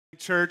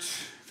Church,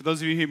 for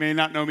those of you who may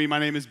not know me, my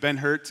name is Ben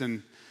Hurt,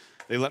 and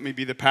they let me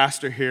be the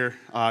pastor here.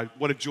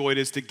 What a joy it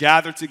is to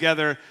gather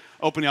together,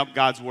 opening up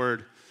God's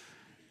Word.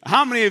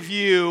 How many of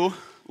you,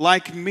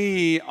 like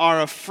me,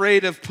 are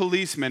afraid of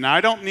policemen? Now,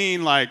 I don't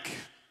mean like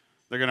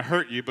they're going to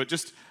hurt you, but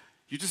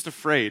you're just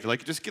afraid. Like,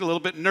 you just get a little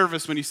bit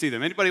nervous when you see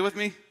them. Anybody with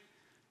me?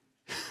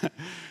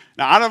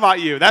 Now, I don't know about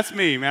you. That's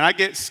me, man. I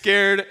get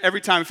scared every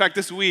time. In fact,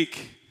 this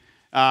week,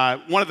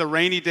 one of the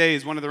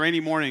rainy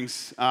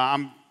mornings,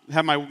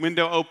 have my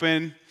window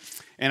open,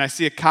 and I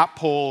see a cop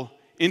pull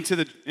into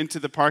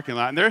the parking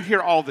lot. And they're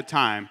here all the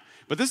time.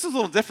 But this is a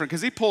little different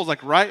because he pulls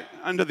like right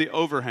under the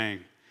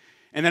overhang.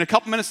 And then a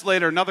couple minutes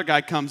later, another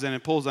guy comes in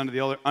and pulls under the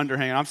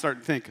underhang. And I'm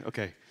starting to think,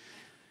 okay,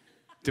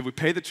 did we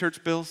pay the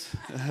church bills?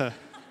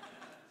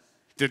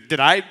 Did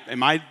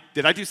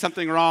I do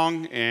something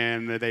wrong?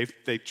 And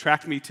they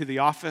tracked me to the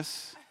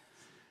office.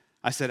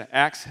 I said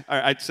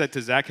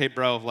to Zach, hey,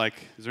 bro, like,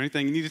 is there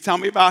anything you need to tell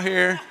me about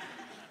here?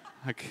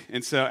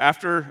 And so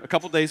after a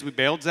couple days, we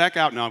bailed Zach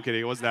out. No, I'm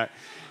kidding. It wasn't that.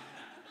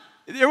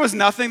 There was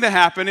nothing that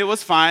happened. It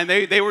was fine.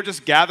 They were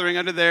just gathering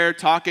under there,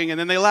 talking, and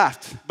then they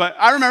left. But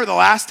I remember the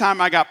last time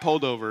I got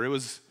pulled over. It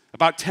was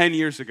about 10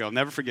 years ago.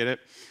 Never forget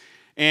it.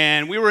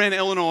 And we were in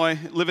Illinois,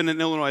 living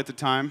in Illinois at the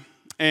time.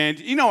 And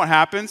you know what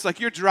happens? Like,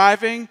 you're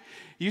driving,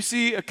 you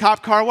see a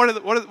cop car.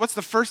 What's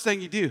the first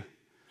thing you do?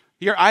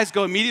 Your eyes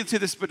go immediately to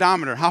the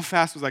speedometer. How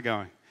fast was I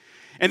going?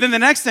 And then the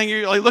next thing,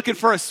 you're like looking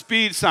for a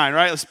speed sign,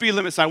 right? A speed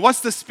limit sign. What's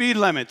the speed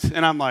limit?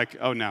 And I'm like,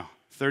 oh no,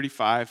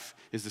 35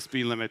 is the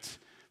speed limit.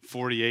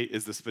 48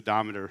 is the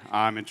speedometer.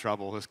 I'm in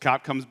trouble. This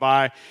cop comes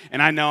by,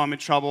 and I know I'm in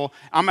trouble.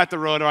 I'm at the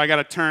road, or I got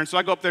to turn. So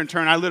I go up there and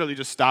turn. I literally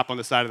just stop on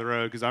the side of the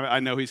road because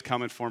I know he's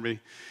coming for me.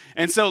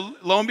 And so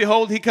lo and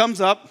behold, he comes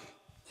up,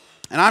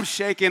 and I'm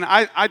shaking.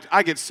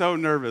 I get so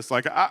nervous,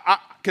 like,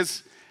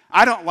 because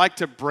I don't like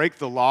to break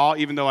the law,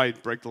 even though I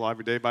break the law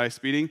every day by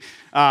speeding.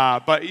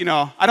 But, you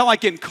know, I don't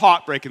like getting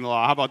caught breaking the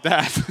law. How about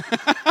that?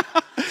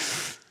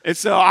 And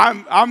so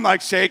I'm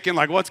like shaking,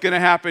 like, what's going to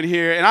happen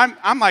here? And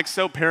I'm like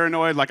so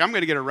paranoid, like I'm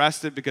going to get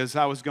arrested because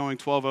I was going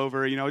 12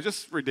 over, you know,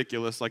 just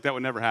ridiculous. Like that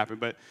would never happen.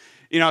 But,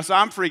 you know, so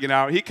I'm freaking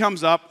out. He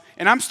comes up,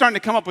 and I'm starting to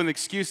come up with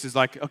excuses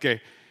like,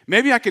 okay,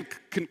 maybe I could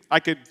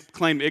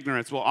claim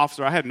ignorance. Well,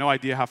 officer, I had no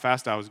idea how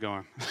fast I was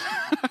going.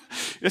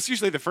 That's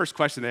usually the first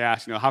question they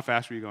ask, you know, how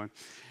fast were you going?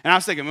 And I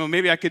was thinking, well,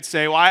 maybe I could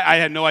say, well, I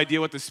had no idea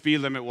what the speed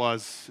limit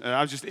was.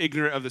 I was just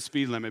ignorant of the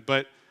speed limit.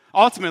 But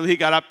ultimately, he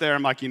got up there.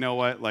 I'm like, you know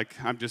what? Like,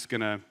 I'm just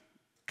going to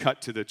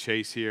cut to the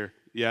chase here.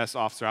 Yes,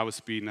 officer, I was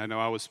speeding. I know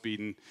I was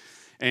speeding.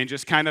 And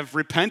just kind of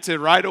repented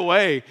right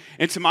away.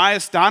 And to my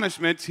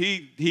astonishment,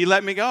 he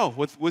let me go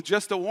with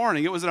just a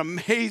warning. It was an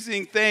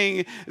amazing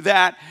thing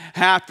that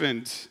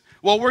happened.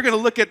 Well, we're going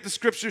to look at the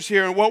scriptures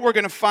here, and what we're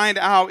going to find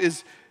out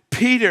is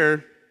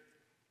Peter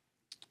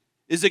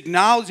is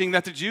acknowledging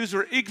that the Jews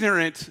were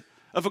ignorant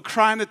of a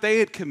crime that they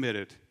had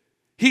committed.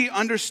 He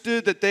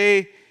understood that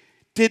they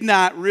did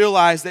not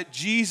realize that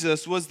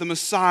Jesus was the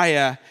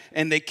Messiah,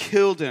 and they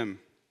killed him.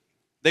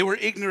 They were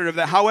ignorant of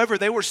that. However,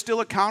 they were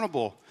still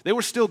accountable. They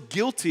were still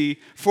guilty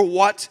for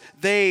what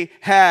they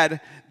had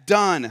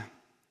done.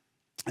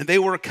 And they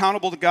were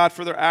accountable to God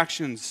for their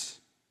actions.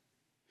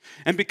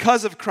 And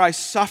because of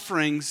Christ's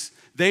sufferings,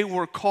 they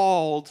were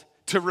called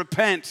to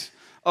repent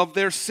of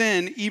their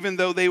sin, even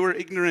though they were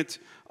ignorant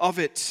of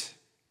it.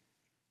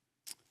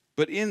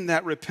 But in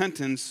that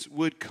repentance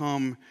would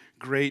come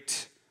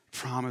great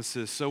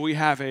promises. So we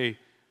have a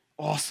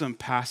awesome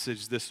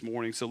passage this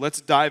morning. So let's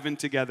dive in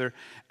together.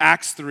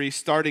 Acts 3,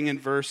 starting in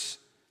verse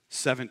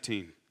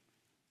 17.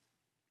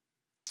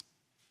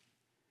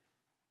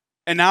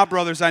 And now,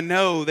 brothers, I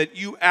know that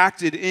you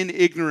acted in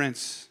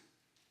ignorance,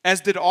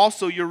 as did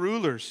also your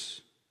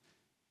rulers.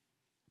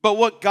 But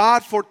what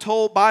God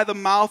foretold by the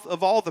mouth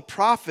of all the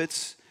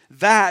prophets,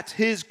 that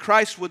his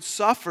Christ would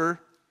suffer,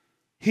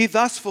 he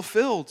thus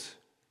fulfilled.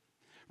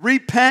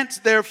 Repent,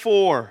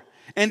 therefore,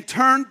 and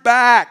turn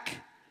back,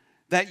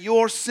 that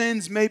your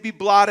sins may be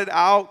blotted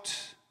out,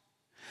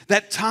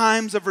 that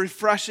times of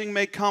refreshing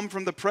may come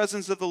from the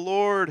presence of the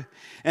Lord,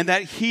 and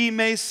that he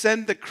may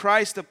send the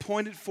Christ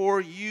appointed for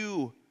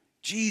you,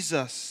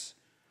 Jesus,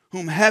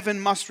 whom heaven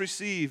must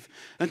receive,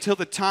 until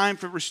the time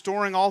for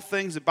restoring all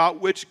things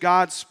about which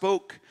God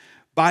spoke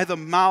by the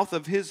mouth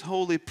of his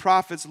holy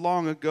prophets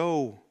long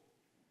ago.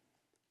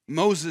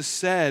 Moses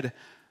said,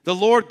 the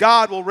Lord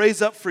God will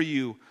raise up for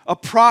you a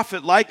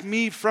prophet like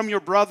me from your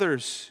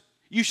brothers.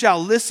 You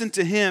shall listen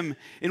to him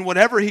in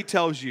whatever he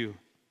tells you.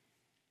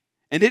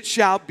 And it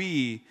shall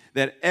be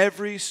that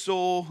every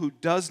soul who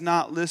does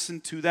not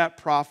listen to that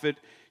prophet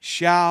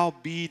shall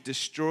be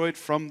destroyed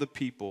from the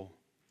people.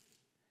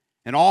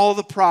 And all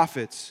the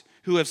prophets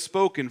who have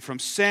spoken from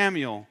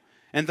Samuel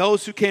and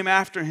those who came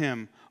after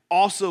him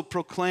also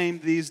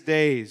proclaimed these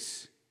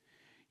days.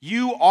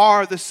 You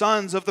are the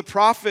sons of the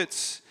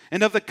prophets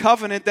and of the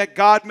covenant that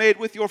God made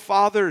with your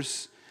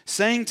fathers,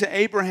 saying to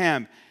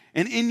Abraham,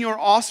 and in your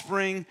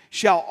offspring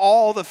shall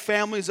all the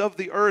families of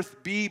the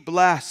earth be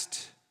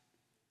blessed.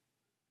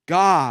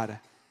 God,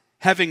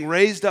 having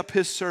raised up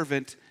his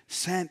servant,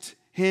 sent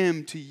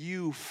him to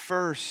you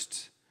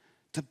first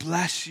to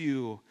bless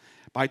you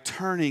by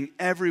turning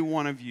every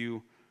one of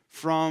you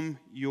from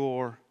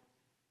your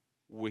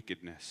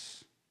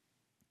wickedness.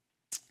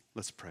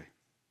 Let's pray.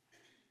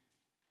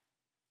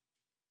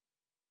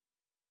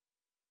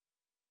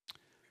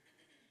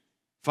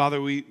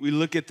 Father, we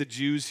look at the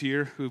Jews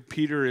here who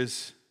Peter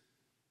is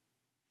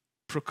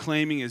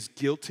proclaiming as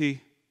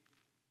guilty.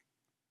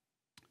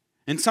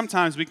 And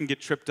sometimes we can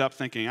get tripped up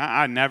thinking,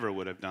 I never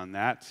would have done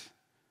that.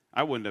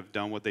 I wouldn't have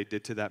done what they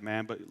did to that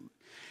man. But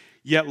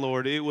yet,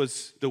 Lord, it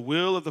was the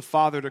will of the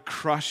Father to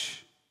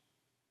crush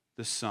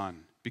the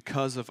Son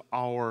because of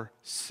our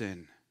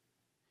sin.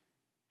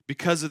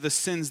 Because of the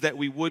sins that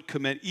we would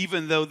commit,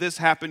 even though this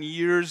happened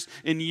years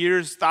and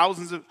years,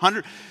 thousands of,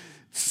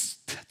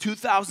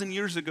 2,000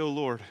 years ago,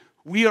 Lord.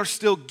 We are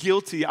still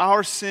guilty.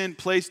 Our sin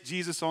placed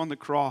Jesus on the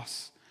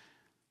cross.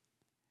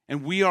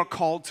 And we are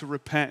called to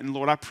repent. And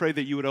Lord, I pray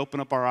that you would open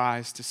up our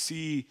eyes to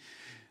see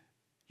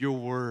your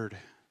word.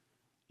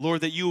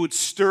 Lord, that you would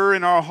stir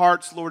in our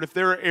hearts, Lord, if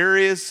there are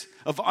areas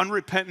of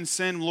unrepentant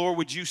sin, Lord,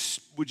 would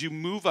you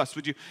move us?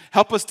 Would you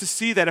help us to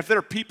see that? If there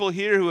are people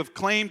here who have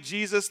claimed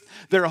Jesus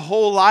their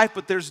whole life,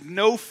 but there's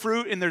no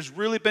fruit and there's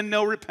really been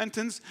no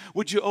repentance,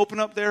 would you open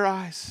up their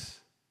eyes?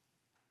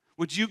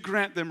 Would you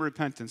grant them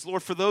repentance?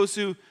 Lord, for those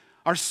who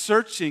are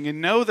searching and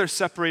know they're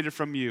separated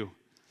from you,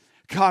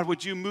 God,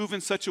 would you move in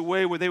such a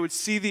way where they would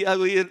see the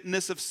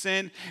ugliness of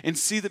sin and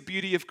see the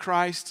beauty of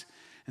Christ,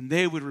 and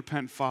they would repent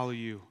and follow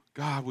you.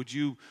 God, would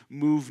you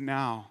move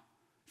now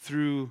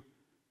through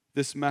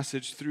this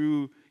message,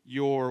 through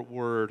your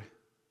word.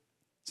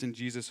 It's in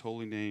Jesus'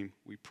 holy name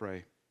we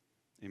pray.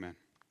 Amen.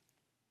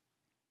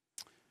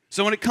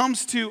 So when it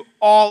comes to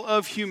all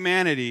of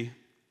humanity,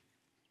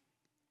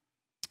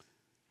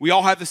 we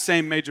all have the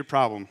same major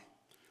problem.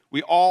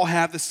 We all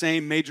have the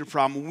same major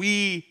problem.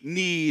 We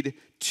need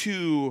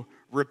to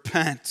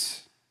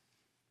repent.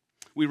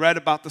 We read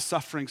about the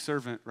suffering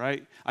servant,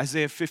 right?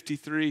 Isaiah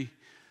 53,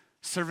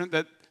 servant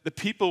that the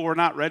people were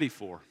not ready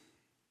for.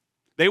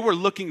 They were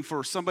looking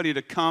for somebody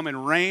to come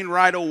and reign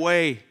right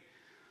away,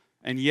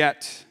 and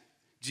yet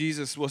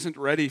Jesus wasn't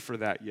ready for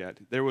that yet.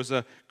 There was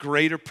a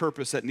greater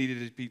purpose that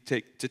needed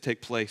to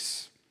take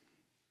place.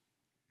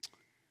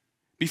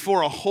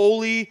 Before a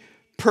holy,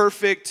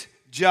 perfect,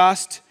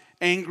 just,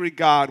 angry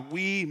God,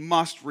 we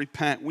must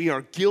repent. We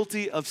are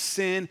guilty of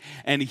sin,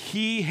 and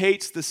he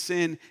hates the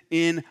sin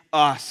in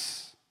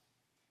us.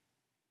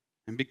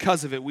 And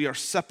because of it, we are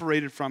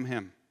separated from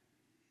him.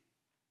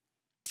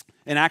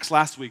 In Acts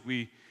last week,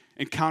 we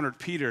encountered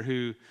Peter,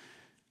 who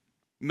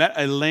met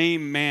a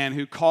lame man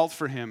who called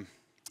for him.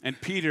 And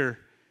Peter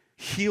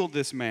healed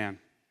this man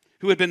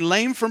who had been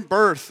lame from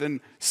birth, and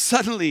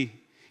suddenly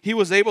he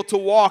was able to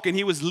walk, and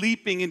he was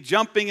leaping and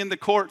jumping in the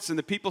courts, and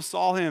the people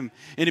saw him.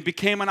 And it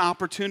became an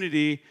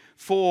opportunity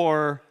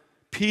for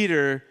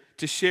Peter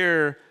to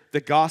share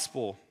the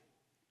gospel.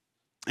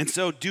 And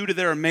so due to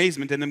their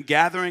amazement and them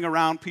gathering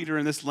around Peter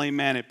and this lame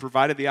man, it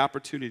provided the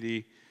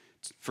opportunity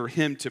for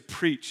him to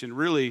preach. And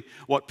really,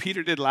 what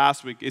Peter did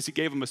last week is he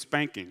gave them a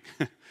spanking.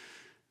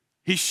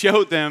 He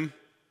showed them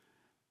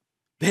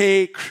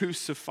they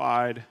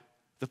crucified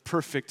the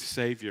perfect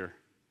Savior.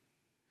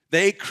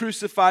 They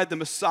crucified the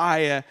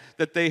Messiah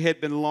that they had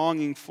been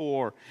longing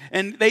for.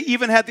 And they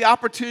even had the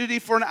opportunity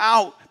for an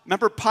out.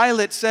 Remember,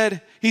 Pilate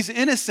said he's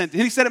innocent.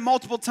 And he said it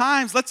multiple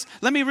times.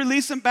 Let me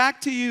release him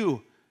back to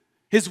you.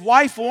 His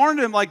wife warned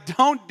him, like,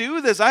 don't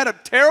do this. I had a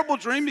terrible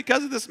dream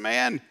because of this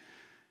man.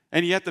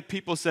 And yet the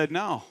people said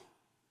no.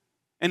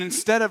 And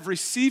instead of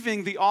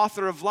receiving the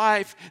author of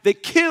life, they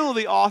kill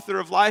the author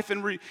of life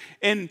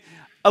and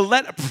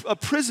let a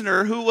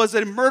prisoner who was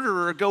a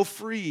murderer go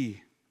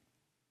free.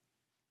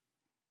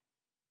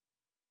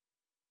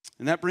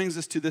 And that brings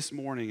us to this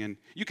morning. And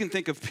you can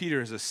think of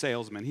Peter as a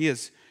salesman. He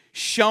has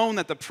shown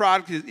that the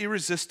product is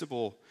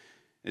irresistible.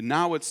 And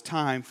now it's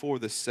time for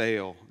the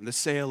sale. And the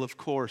sale, of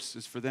course,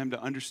 is for them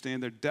to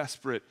understand their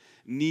desperate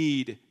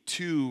need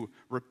to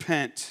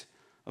repent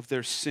of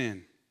their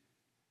sin.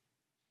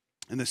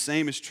 And the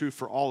same is true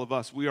for all of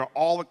us. We are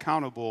all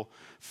accountable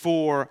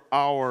for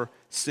our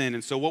sin.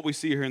 And so what we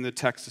see here in the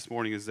text this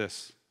morning is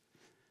this.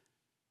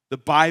 The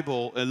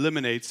Bible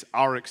eliminates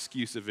our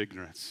excuse of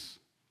ignorance.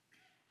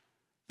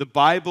 The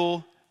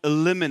Bible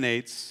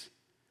eliminates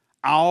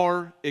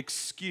our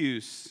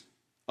excuse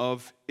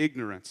of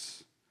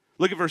ignorance.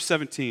 Look at verse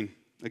 17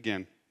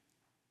 again.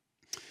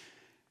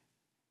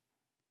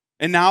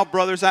 And now,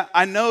 brothers,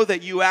 I know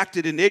that you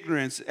acted in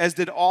ignorance, as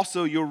did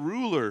also your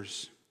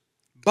rulers.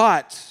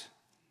 But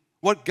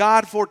what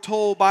God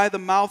foretold by the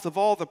mouth of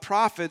all the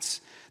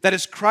prophets, that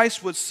as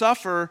Christ would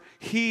suffer,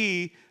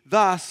 he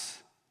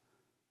thus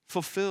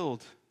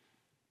fulfilled.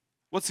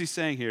 What's he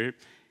saying here?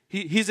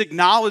 He's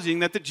acknowledging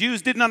that the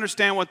Jews didn't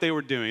understand what they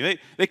were doing.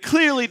 They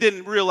clearly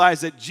didn't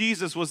realize that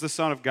Jesus was the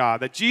Son of God,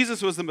 that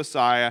Jesus was the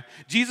Messiah.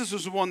 Jesus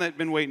was the one they'd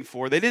been waiting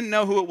for. They didn't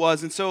know who it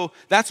was, and so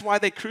that's why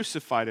they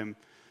crucified him.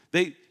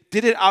 They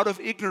did it out of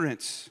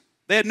ignorance.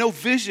 They had no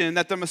vision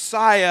that the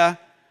Messiah,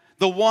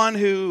 the one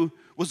who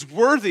was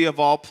worthy of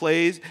all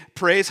praise,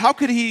 how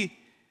could he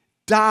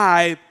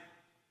die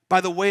by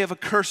the way of a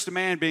cursed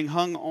man being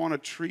hung on a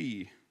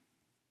tree.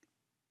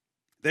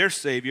 Their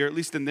Savior, at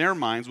least in their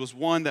minds, was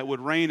one that would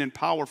reign in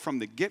power from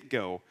the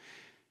get-go,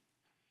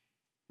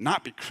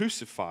 not be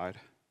crucified.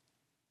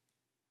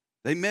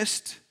 They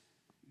missed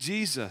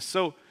Jesus.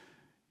 So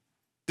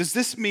does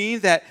this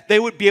mean that they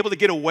would be able to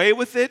get away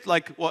with it?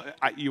 Like, well,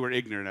 you were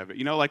ignorant of it.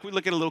 You know, like we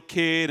look at a little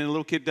kid and a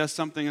little kid does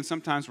something and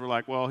sometimes we're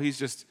like, well, he's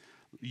just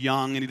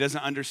young and he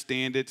doesn't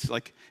understand it.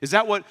 Like, is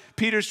that what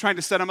Peter's trying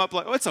to set him up?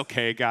 Like, oh, it's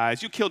okay,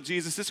 guys. You killed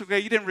Jesus. It's okay.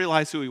 You didn't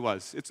realize who he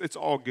was. It's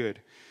all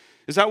good.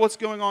 Is that what's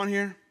going on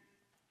here?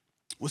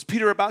 Was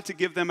Peter about to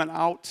give them an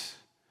out?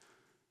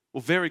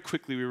 Well, very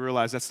quickly we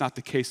realize that's not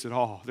the case at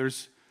all.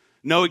 There's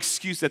no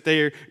excuse that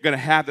they're going to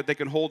have that they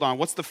can hold on.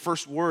 What's the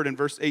first word in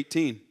verse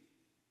 18?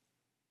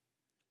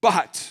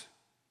 But.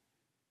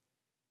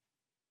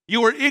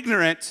 You were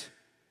ignorant,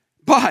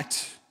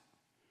 but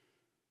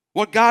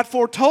what God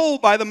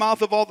foretold by the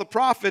mouth of all the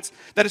prophets,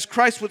 that as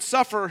Christ would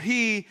suffer,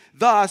 he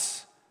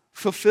thus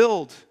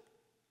fulfilled.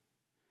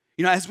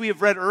 You know, as we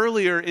have read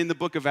earlier in the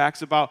book of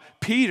Acts about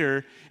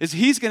Peter, is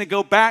he's going to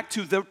go back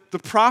to the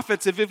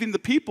prophets of even the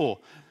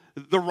people.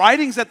 The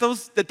writings that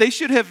they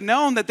should have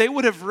known, that they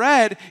would have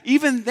read,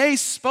 even they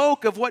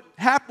spoke of what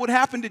would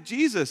happen to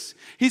Jesus.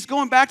 He's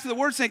going back to the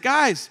Word saying,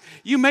 guys,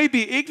 you may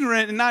be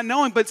ignorant and not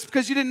knowing, but it's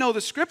because you didn't know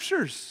the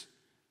Scriptures.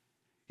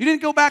 You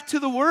didn't go back to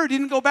the Word. You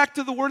didn't go back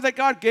to the Word that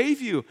God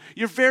gave you.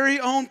 Your very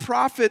own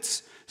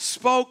prophets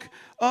spoke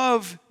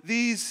of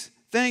these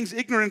things.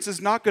 Ignorance is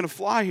not going to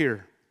fly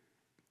here.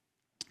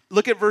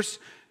 Look at verse,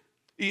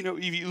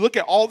 if you look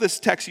at all this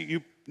text,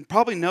 you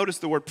probably notice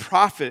the word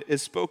prophet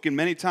is spoken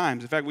many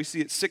times. In fact, we see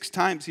it 6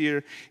 times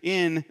here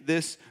in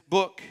this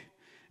book.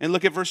 And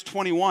look at verse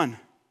 21.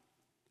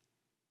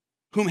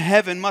 Whom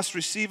heaven must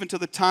receive until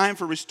the time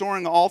for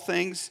restoring all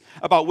things,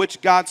 about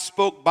which God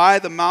spoke by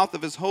the mouth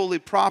of his holy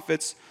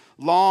prophets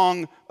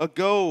long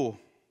ago.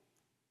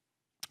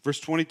 Verse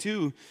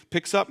 22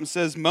 picks up and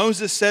says,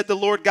 Moses said, the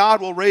Lord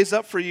God will raise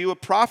up for you a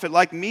prophet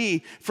like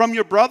me from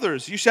your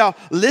brothers. You shall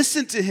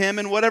listen to him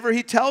in whatever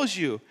he tells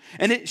you.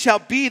 And it shall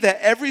be that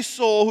every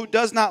soul who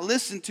does not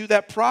listen to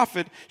that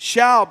prophet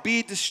shall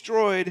be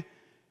destroyed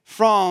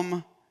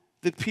from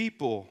the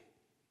people.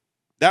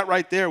 That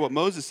right there, what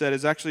Moses said,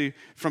 is actually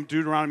from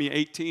Deuteronomy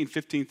 18,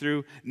 15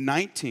 through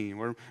 19,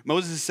 where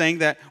Moses is saying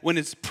that when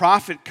his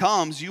prophet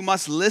comes, you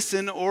must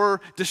listen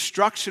or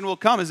destruction will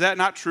come. Is that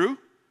not true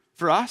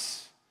for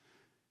us?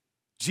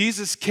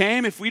 Jesus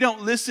came. If we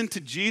don't listen to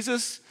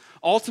Jesus,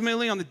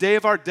 ultimately on the day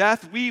of our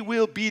death, we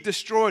will be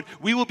destroyed.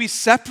 We will be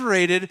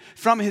separated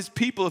from his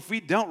people if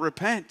we don't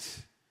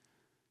repent.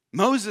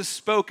 Moses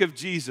spoke of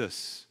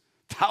Jesus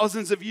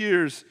thousands of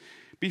years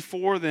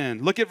before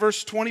then. Look at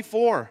verse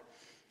 24.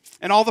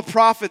 And all the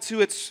prophets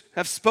who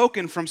have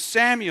spoken from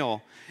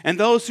Samuel and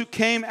those who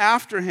came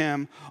after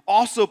him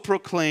also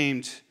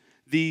proclaimed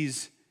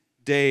these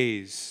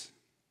days.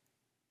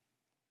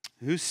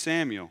 Who's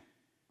Samuel?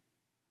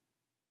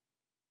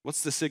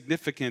 What's the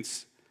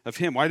significance of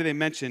him? Why do they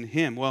mention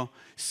him? Well,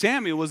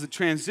 Samuel was a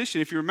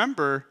transition. If you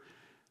remember,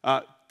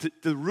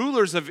 the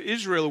rulers of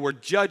Israel were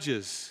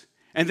judges.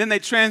 And then they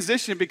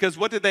transitioned because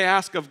what did they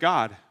ask of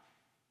God?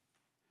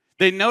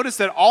 They noticed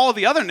that all of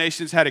the other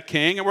nations had a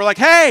king and were like,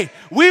 hey,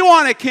 we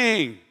want a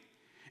king.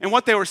 And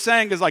what they were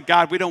saying is like,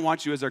 God, we don't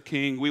want you as our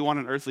king. We want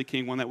an earthly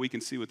king, one that we can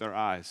see with our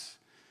eyes.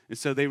 And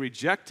so they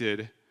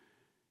rejected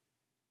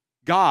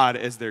God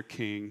as their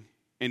king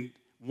and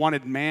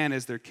wanted man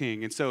as their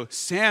king. And so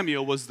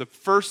Samuel was the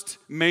first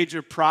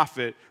major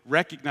prophet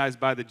recognized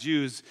by the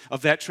Jews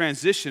of that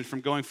transition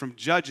from going from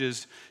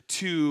judges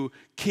to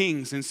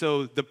kings. And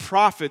so the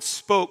prophets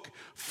spoke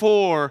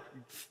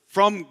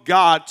from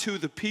God to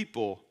the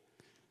people,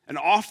 and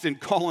often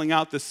calling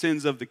out the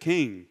sins of the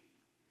king.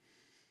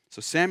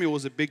 So Samuel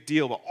was a big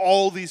deal, but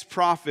all these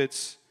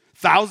prophets,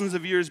 thousands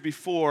of years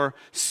before,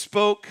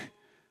 spoke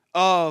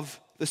of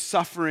the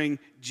suffering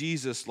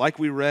Jesus, like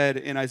we read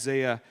in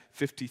Isaiah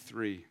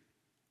 53.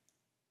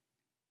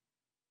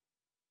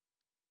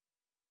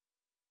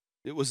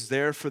 It was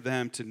there for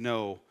them to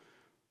know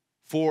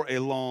for a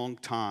long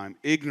time.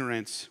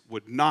 Ignorance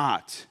would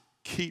not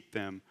keep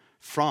them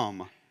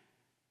from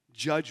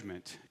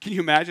judgment. Can you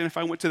imagine if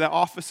I went to that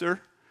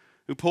officer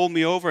who pulled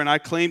me over and I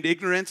claimed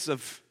ignorance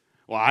of,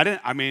 how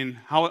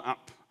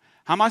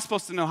am I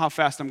supposed to know how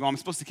fast I'm going? I'm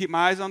supposed to keep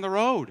my eyes on the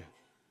road.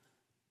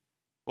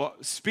 Well,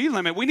 speed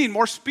limit, we need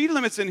more speed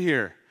limits in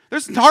here.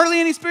 There's hardly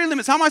any speed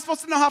limits. How am I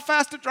supposed to know how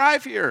fast to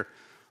drive here?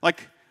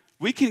 Like,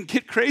 we can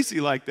get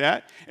crazy like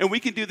that, and we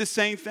can do the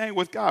same thing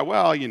with God.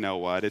 Well, you know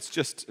what?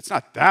 It's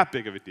not that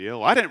big of a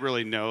deal. I didn't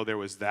really know there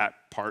was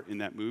that part in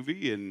that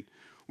movie, and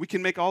we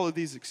can make all of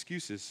these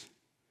excuses.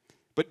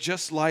 But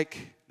just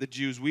like the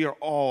Jews, we are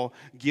all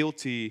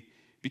guilty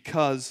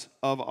because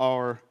of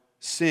our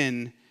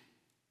sin.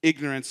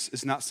 Ignorance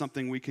is not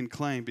something we can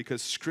claim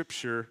because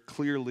Scripture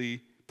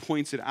clearly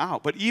points it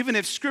out. But even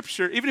if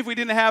we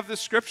didn't have the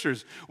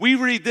Scriptures, we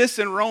read this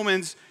in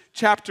Romans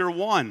chapter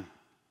 1.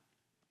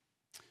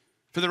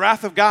 For the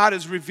wrath of God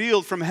is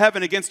revealed from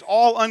heaven against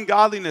all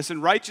ungodliness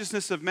and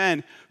righteousness of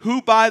men,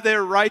 who by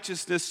their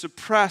righteousness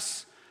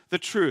suppress the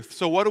truth.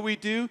 So what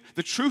do?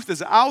 The truth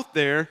is out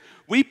there.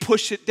 We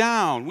push it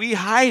down. We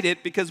hide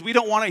it because we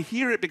don't want to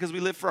hear it because we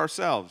live for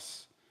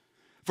ourselves.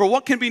 For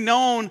what can be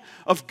known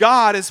of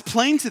God is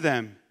plain to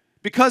them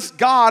because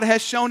God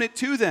has shown it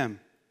to them.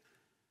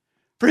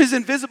 For his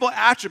invisible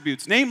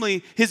attributes,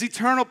 namely his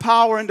eternal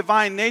power and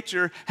divine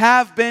nature,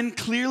 have been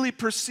clearly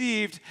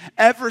perceived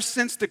ever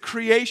since the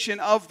creation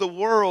of the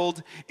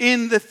world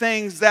in the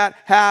things that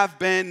have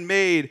been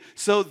made.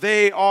 So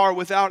they are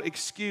without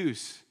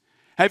excuse.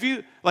 Have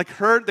you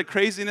heard the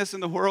craziness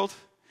in the world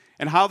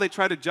and how they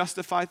try to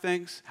justify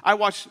things?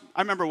 I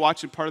remember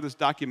watching part of this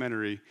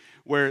documentary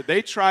where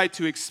they tried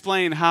to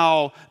explain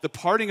how the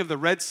parting of the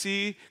Red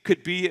Sea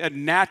could be a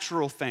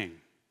natural thing.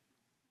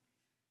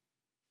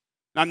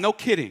 Now, no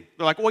kidding.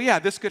 They're like, well, yeah,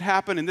 this could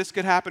happen and this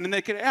could happen, and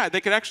they could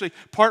actually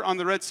part on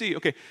the Red Sea.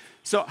 Okay,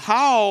 so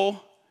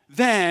how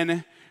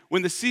then,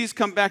 when the seas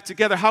come back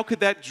together, how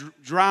could that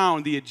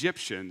drown the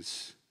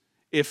Egyptians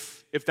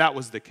if that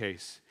was the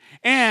case?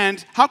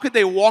 And how could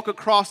they walk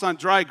across on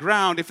dry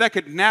ground if that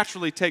could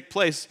naturally take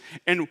place?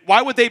 And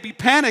why would they be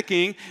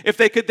panicking if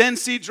they could then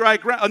see dry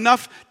ground,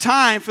 enough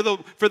time for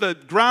the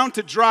ground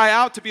to dry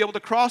out to be able to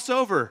cross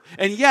over?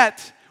 And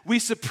yet, we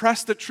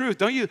suppress the truth.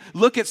 Don't you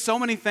look at so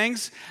many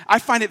things? I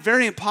find it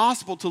very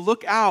impossible to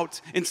look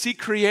out and see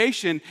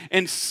creation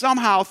and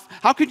somehow,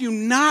 how could you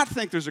not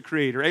think there's a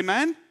creator?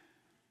 Amen?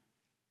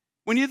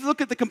 When you look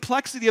at the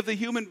complexity of the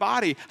human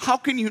body, how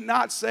can you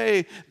not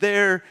say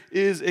there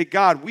is a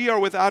God? We are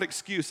without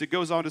excuse. It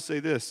goes on to say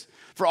this.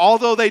 For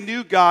although they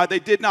knew God, they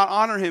did not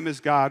honor him as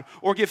God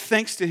or give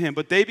thanks to him,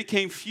 but they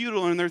became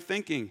futile in their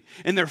thinking,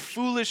 and their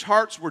foolish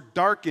hearts were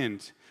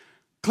darkened.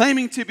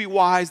 Claiming to be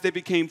wise, they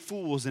became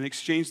fools and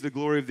exchanged the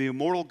glory of the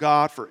immortal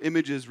God for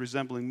images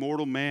resembling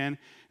mortal man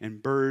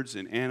and birds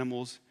and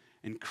animals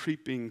and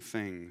creeping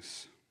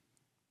things.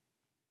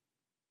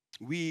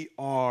 We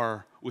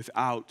are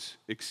without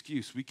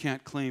excuse. We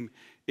can't claim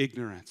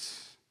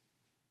ignorance.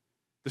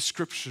 The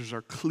scriptures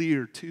are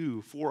clear,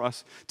 too, for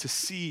us to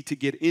see, to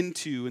get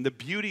into. And the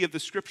beauty of the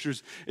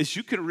scriptures is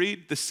you can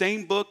read the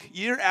same book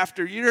year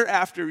after year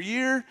after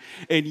year,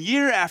 and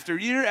year after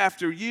year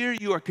after year,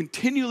 you are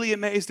continually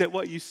amazed at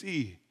what you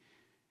see.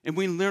 And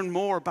we learn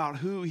more about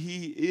who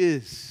he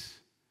is.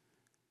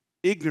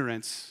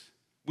 Ignorance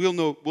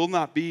will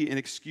not be an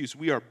excuse.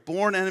 We are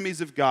born enemies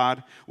of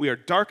God. We are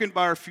darkened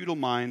by our futile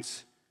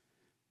minds.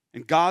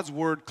 And God's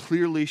word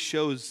clearly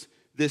shows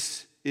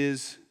this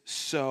is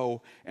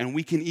so, and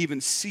we can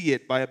even see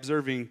it by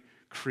observing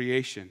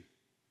creation.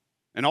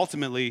 And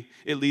ultimately,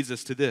 it leads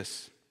us to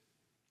this.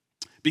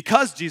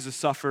 Because Jesus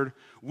suffered,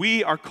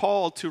 we are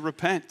called to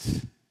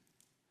repent.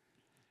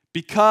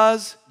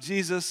 Because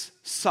Jesus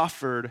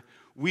suffered,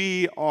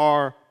 we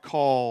are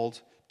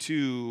called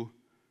to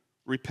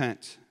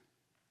repent.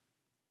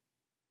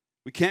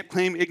 We can't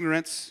claim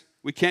ignorance.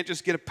 We can't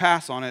just get a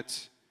pass on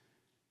it.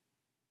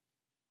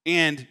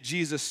 And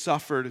Jesus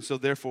suffered, and so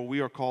therefore we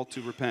are called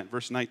to repent.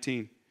 Verse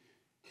 19.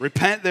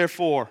 Repent,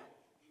 therefore,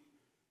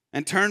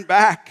 and turn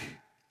back.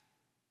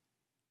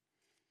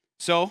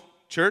 So,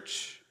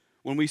 church,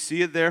 when we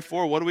see it,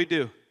 therefore, what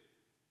do?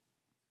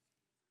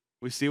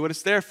 We see what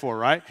it's there for,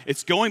 right?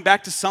 It's going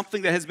back to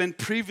something that has been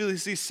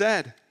previously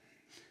said.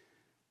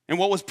 And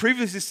what was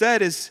previously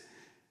said is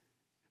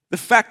the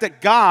fact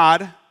that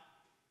God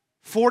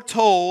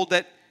foretold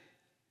that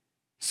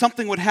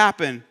something would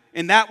happen,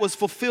 and that was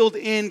fulfilled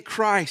in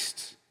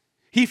Christ.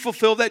 He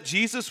fulfilled that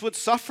Jesus would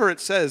suffer, it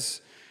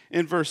says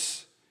in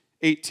verse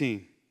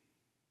 18.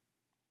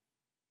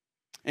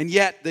 And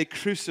yet they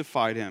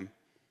crucified him.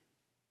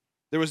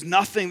 There was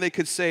nothing they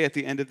could say at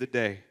the end of the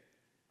day.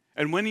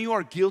 And when you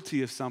are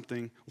guilty of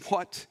something,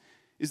 what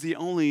is the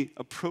only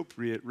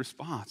appropriate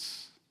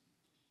response?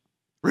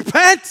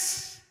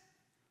 Repent!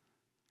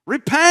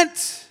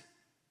 Repent!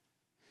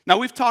 Now,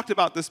 we've talked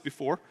about this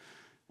before.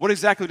 What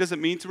exactly does it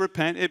mean to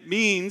repent? It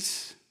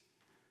means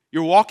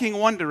you're walking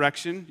one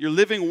direction, you're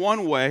living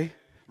one way.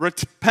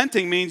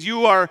 Repenting means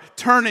you are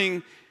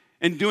turning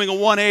and doing a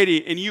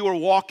 180, and you are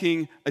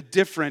walking a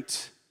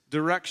different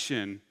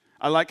direction.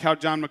 I like how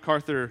John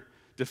MacArthur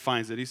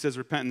defines it. He says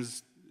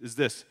repentance is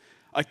this: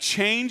 a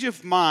change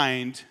of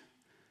mind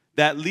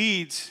that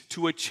leads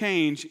to a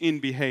change in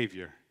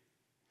behavior.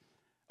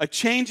 A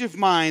change of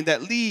mind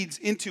that leads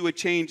into a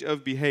change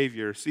of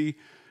behavior. See,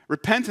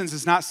 repentance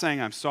is not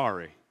saying I'm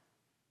sorry.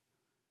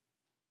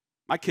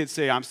 My kids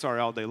say I'm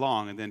sorry all day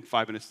long, and then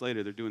 5 minutes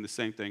later they're doing the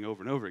same thing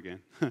over and over again.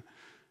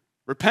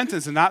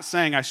 Repentance is not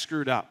saying I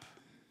screwed up.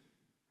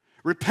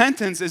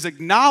 Repentance is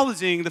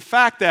acknowledging the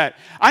fact that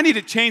I need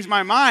to change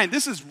my mind.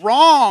 This is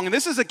wrong.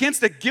 This is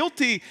against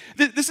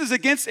this is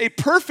against a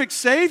perfect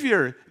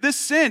Savior, this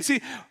sin.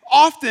 See,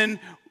 often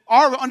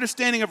our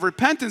understanding of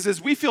repentance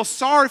is we feel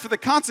sorry for the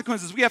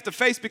consequences we have to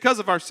face because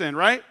of our sin,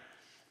 right?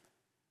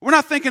 We're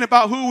not thinking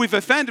about who we've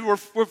offended.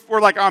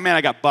 We're like, oh man,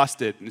 I got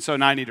busted, and so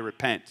now I need to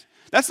repent.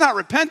 That's not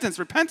repentance.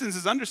 Repentance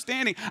is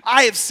understanding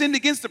I have sinned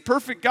against a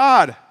perfect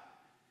God.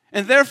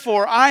 And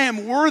therefore, I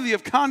am worthy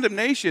of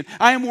condemnation.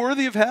 I am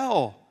worthy of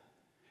hell.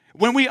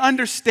 When we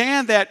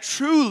understand that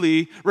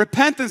truly,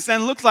 repentance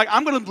then looks like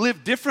I'm going to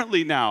live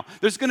differently now.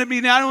 There's going to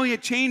be not only a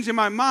change in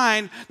my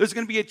mind, there's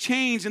going to be a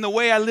change in the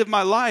way I live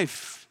my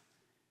life.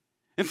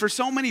 And for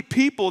so many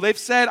people, they've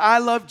said, I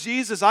love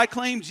Jesus, I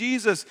claim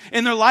Jesus,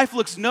 and their life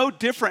looks no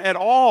different at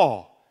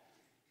all.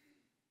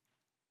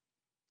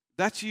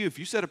 That's you. If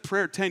you said a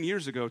prayer 10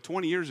 years ago,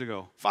 20 years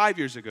ago, 5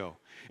 years ago,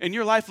 and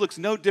your life looks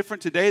no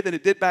different today than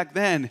it did back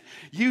then,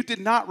 you did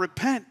not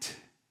repent.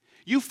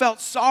 You felt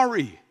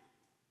sorry.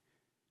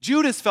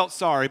 Judas felt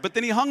sorry, but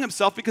then he hung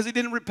himself because he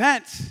didn't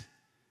repent.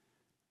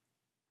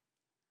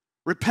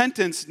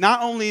 Repentance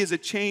not only is a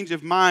change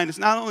of mind, it's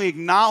not only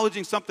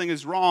acknowledging something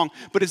is wrong,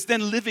 but it's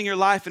then living your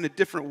life in a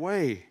different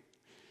way.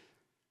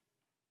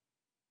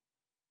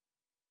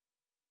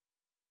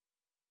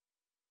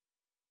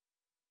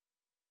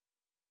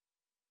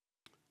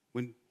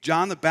 When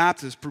John the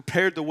Baptist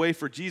prepared the way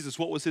for Jesus,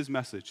 what was his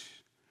message?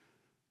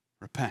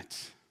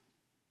 Repent.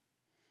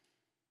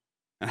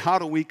 And how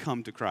do we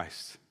come to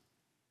Christ?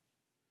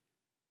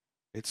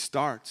 It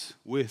starts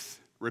with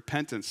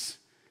repentance.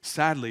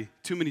 Sadly,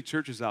 too many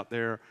churches out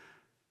there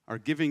are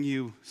giving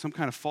you some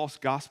kind of false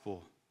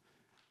gospel,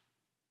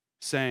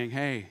 saying,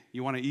 hey,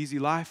 you want an easy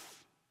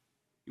life?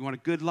 You want a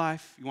good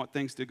life? You want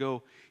things to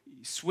go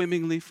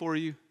swimmingly for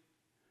you?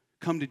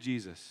 Come to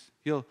Jesus.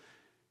 He'll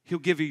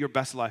give you your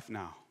best life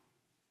now.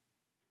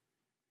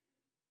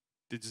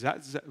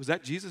 Was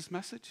that Jesus'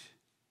 message?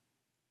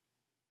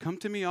 Come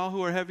to me, all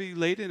who are heavy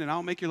laden, and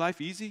I'll make your life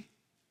easy.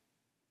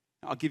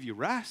 I'll give you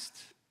rest.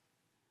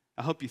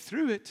 I'll help you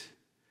through it.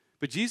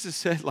 But Jesus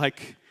said,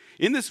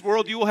 in this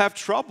world you will have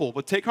trouble,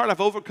 but take heart,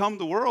 I've overcome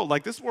the world.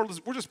 This world,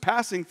 we're just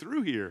passing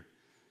through here.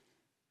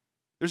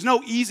 There's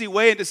no easy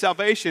way into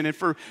salvation. And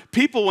for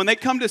people, when they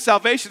come to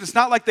salvation, it's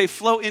not like they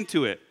flow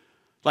into it.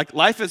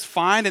 Life is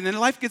fine, and then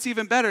life gets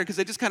even better because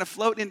they just kind of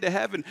float into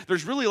heaven.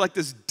 There's really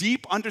this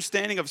deep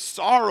understanding of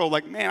sorrow,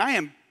 man, I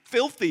am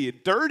filthy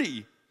and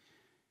dirty.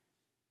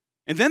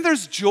 And then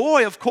there's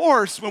joy, of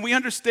course, when we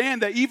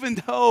understand that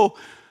even though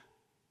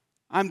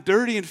I'm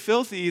dirty and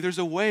filthy, there's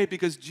a way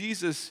because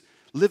Jesus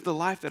lived the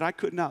life that I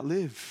could not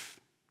live.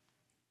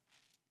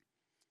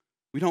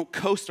 We don't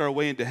coast our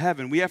way into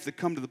heaven. We have to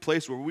come to the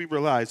place where we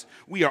realize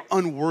we are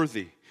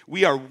unworthy.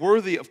 We are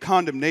worthy of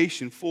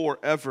condemnation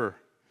forever.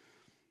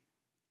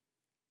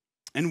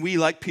 And we,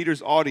 like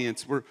Peter's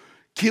audience, were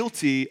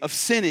guilty of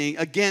sinning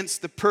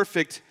against the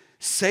perfect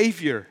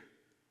Savior.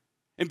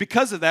 And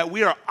because of that,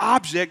 we are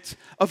object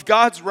of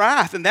God's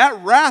wrath. And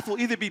that wrath will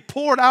either be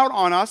poured out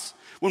on us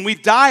when we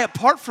die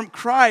apart from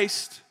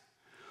Christ,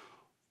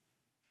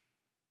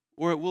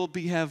 or it will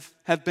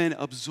have been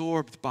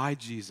absorbed by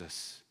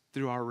Jesus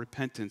through our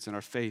repentance and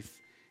our faith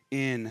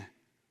in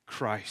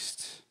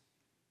Christ.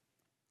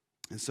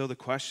 And so the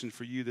question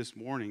for you this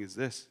morning is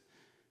this: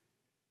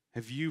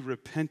 have you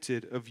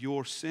repented of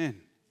your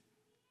sin?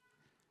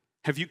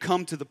 Have you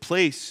come to the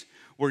place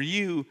where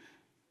you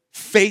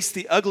face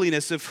the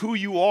ugliness of who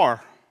you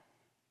are?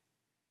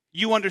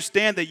 You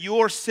understand that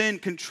your sin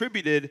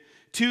contributed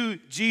to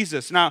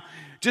Jesus. Now,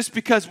 just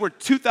because we're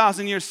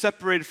 2,000 years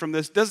separated from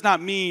this does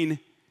not mean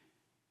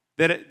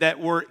that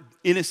we're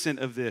innocent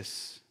of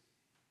this.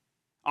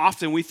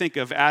 Often we think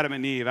of Adam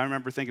and Eve. I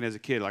remember thinking as a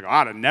kid,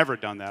 I'd have never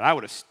done that. I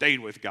would have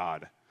stayed with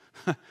God.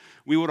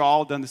 We would have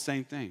all done the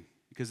same thing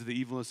because of the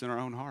evilness in our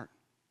own heart.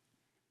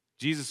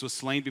 Jesus was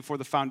slain before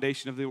the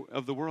foundation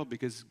of the world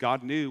because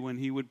God knew when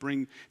he would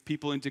bring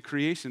people into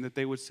creation that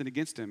they would sin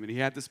against him. And he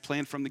had this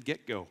plan from the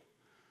get-go.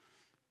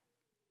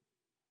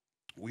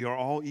 We are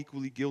all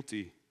equally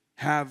guilty.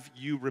 Have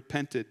you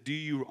repented? Do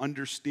you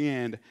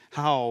understand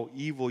how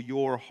evil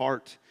your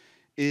heart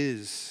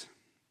is?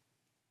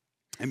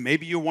 And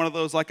maybe you're one of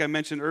those, like I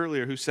mentioned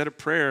earlier, who said a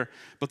prayer,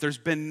 but there's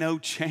been no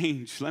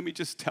change. Let me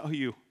just tell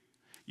you,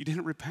 you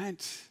didn't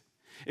repent.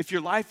 If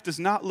your life does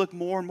not look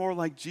more and more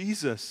like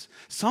Jesus,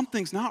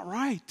 something's not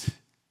right.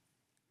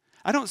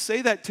 I don't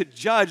say that to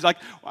judge.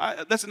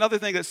 That's another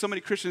thing that so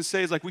many Christians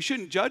say is we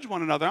shouldn't judge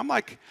one another. I'm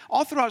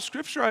all throughout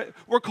Scripture,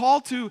 we're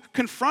called to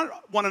confront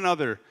one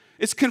another.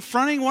 It's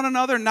confronting one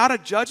another, not a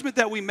judgment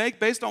that we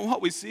make based on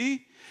what we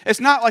see. It's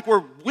not like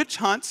we're witch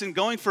hunts and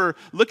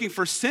looking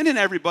for sin in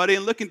everybody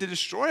and looking to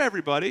destroy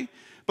everybody.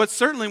 But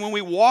certainly when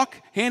we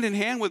walk hand in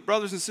hand with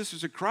brothers and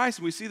sisters of Christ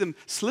and we see them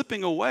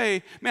slipping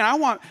away,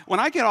 man, when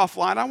I get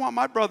offline, I want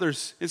my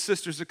brothers and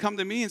sisters to come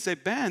to me and say,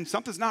 Ben,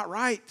 something's not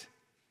right.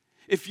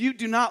 If you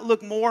do not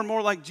look more and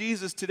more like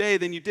Jesus today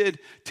than you did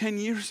 10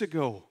 years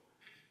ago,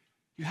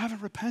 you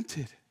haven't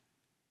repented.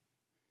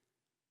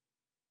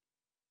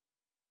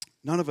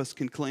 None of us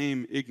can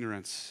claim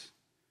ignorance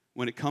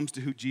when it comes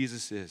to who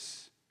Jesus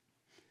is.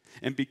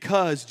 And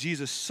because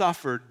Jesus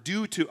suffered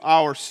due to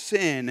our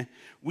sin,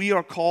 we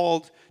are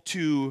called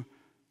to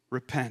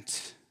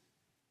repent.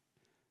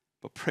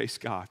 But praise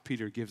God,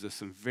 Peter gives us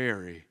some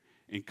very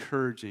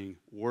encouraging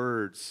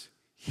words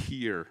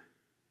here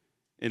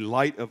in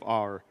light of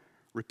our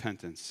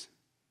repentance.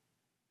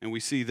 And we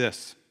see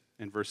this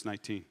in verse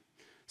 19,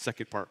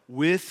 second part.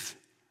 With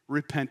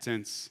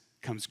repentance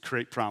comes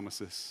great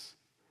promises.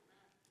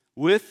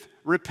 With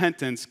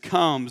repentance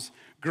comes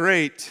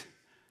great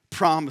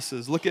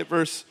promises. Look at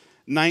verse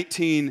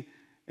 19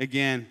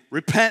 again.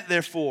 Repent,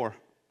 therefore,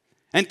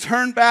 and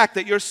turn back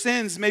that your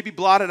sins may be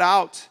blotted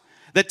out,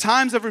 that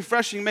times of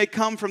refreshing may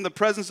come from the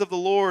presence of the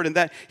Lord, and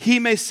that he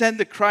may send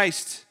the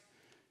Christ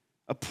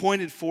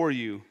appointed for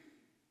you.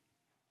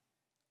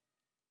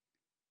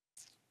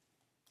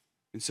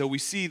 And so we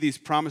see these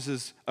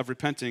promises of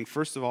repenting.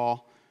 First of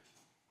all,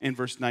 in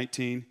verse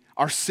 19,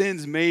 our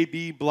sins may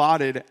be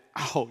blotted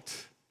out.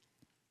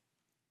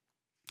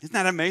 Isn't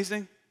that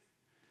amazing?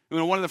 I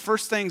mean, one of the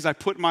first things I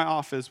put in my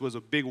office was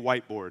a big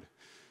whiteboard.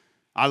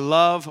 I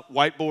love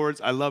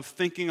whiteboards. I love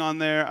thinking on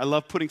there. I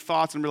love putting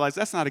thoughts and realize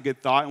that's not a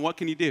good thought. And what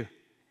can you do?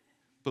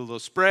 Put a little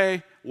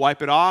spray,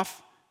 wipe it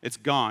off. It's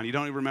gone. You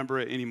don't even remember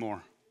it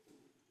anymore.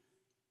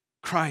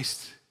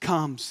 Christ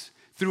comes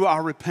through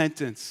our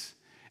repentance,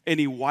 and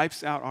he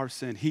wipes out our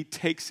sin. He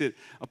takes it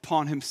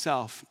upon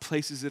himself,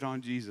 places it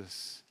on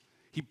Jesus.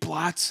 He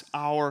blots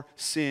our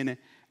sin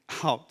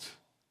out.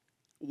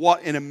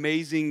 What an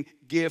amazing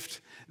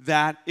gift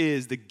that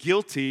is. The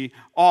guilty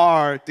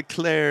are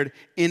declared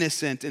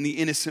innocent, and the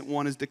innocent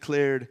one is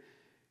declared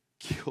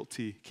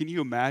guilty. Can you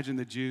imagine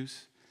the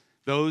Jews?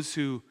 Those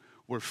who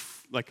were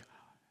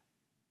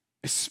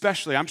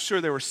especially, I'm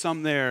sure there were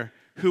some there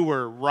who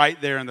were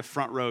right there in the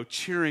front row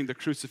cheering the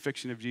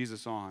crucifixion of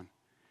Jesus on.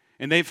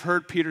 And they've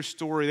heard Peter's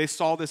story. They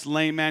saw this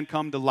lame man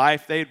come to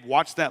life. They had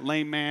watched that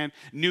lame man,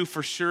 knew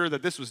for sure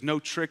that this was no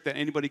trick that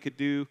anybody could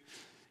do.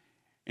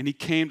 And he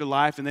came to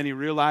life, and then he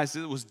realized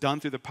it was done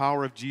through the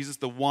power of Jesus,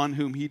 the one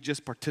whom he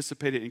just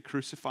participated in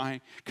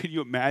crucifying. Could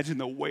you imagine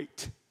the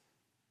weight?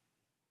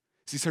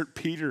 He's heard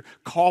Peter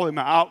call him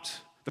out,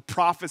 the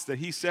prophets that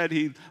he said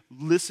he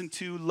listened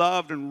to,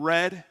 loved, and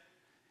read.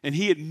 And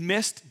he had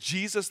missed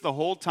Jesus the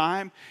whole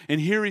time.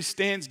 And here he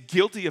stands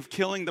guilty of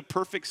killing the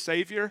perfect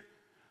Savior.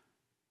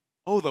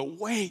 Oh, the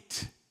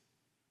weight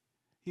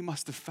he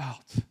must have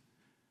felt.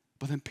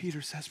 But then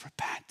Peter says,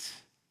 repent,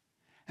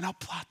 and I'll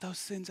blot those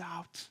sins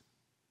out.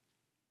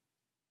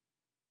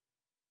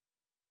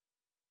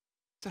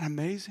 Isn't that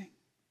amazing?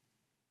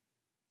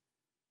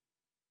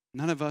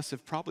 None of us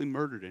have probably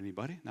murdered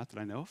anybody, not that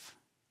I know of.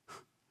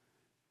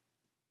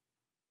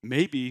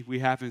 Maybe we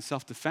have in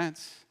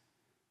self-defense,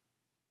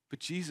 but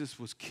Jesus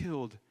was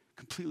killed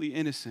completely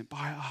innocent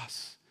by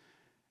us.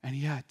 And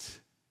yet,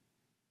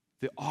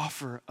 the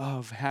offer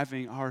of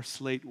having our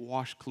slate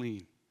washed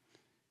clean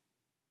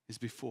is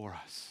before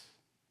us.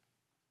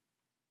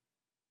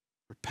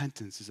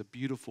 Repentance is a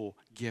beautiful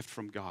gift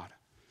from God.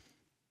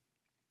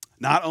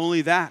 Not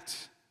only that,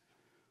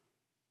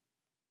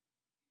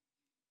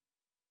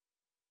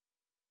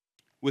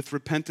 with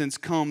repentance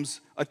comes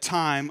a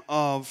time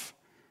of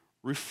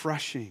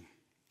refreshing.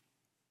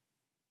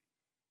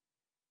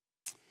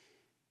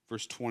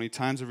 Verse 20,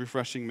 times of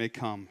refreshing may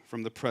come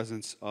from the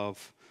presence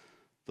of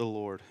the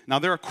Lord. Now,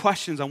 there are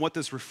questions on what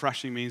this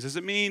refreshing means. Does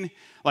it mean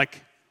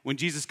like when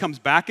Jesus comes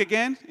back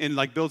again and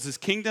like builds his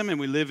kingdom and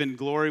we live in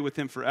glory with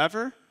him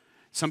forever?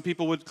 Some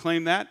people would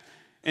claim that.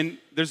 And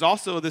there's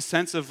also this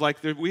sense of like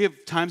we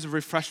have times of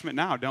refreshment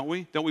now, don't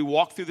we? Don't we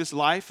walk through this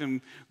life and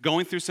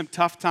going through some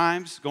tough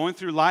times, going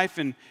through life,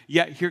 and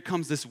yet here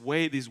comes these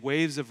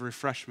waves of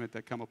refreshment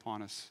that come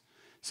upon us.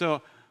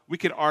 So we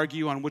could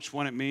argue on which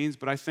one it means,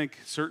 but I think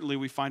certainly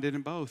we find it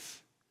in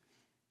both.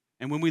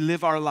 And when we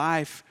live our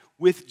life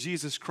with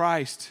Jesus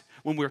Christ,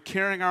 when we're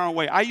carrying our own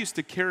weight, I used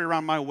to carry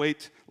around my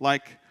weight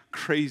like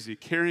crazy,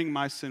 carrying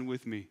my sin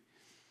with me.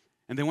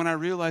 And then when I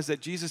realized that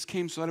Jesus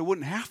came so that I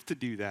wouldn't have to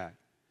do that.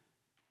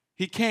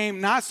 He came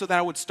not so that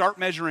I would start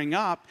measuring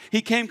up.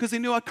 He came because he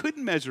knew I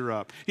couldn't measure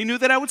up. He knew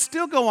that I would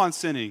still go on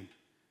sinning.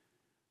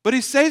 But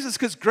he saves us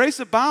because grace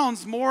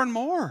abounds more and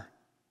more.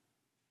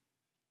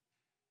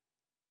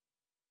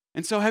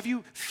 And so have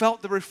you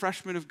felt the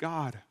refreshment of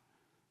God?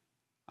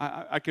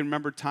 I can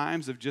remember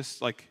times of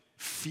just like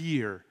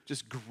fear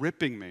just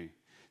gripping me.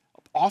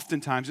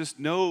 Oftentimes just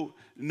no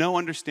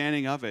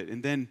understanding of it.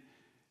 And then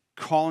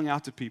calling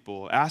out to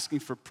people, asking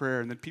for prayer,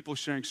 and then people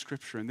sharing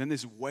scripture, and then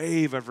this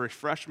wave of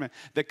refreshment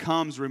that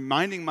comes,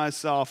 reminding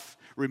myself,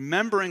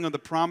 remembering of the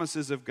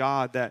promises of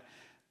God that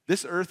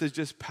this earth is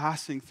just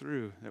passing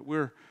through, that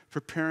we're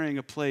preparing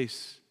a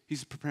place,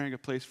 he's preparing a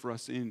place for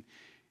us in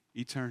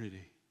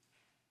eternity.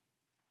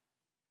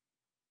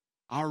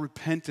 Our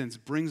repentance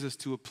brings us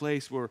to a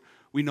place where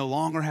we no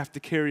longer have to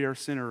carry our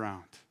sin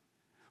around.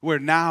 Where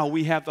now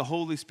we have the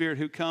Holy Spirit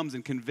who comes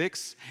and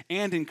convicts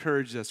and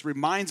encourages us,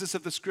 reminds us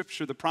of the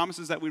scripture, the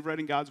promises that we read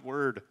in God's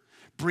word,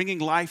 bringing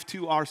life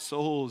to our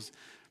souls.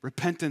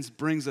 Repentance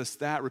brings us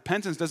that.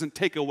 Repentance doesn't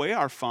take away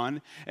our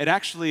fun. It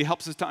actually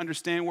helps us to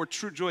understand where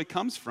true joy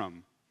comes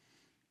from.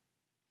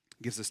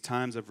 It gives us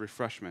times of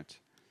refreshment.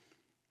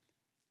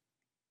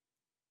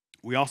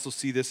 We also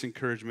see this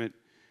encouragement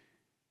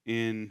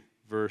in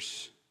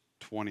verse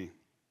 20.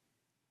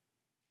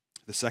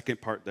 The second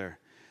part there.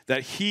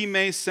 That he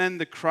may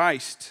send the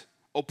Christ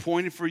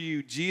appointed for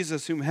you,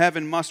 Jesus, whom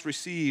heaven must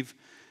receive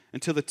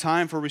until the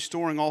time for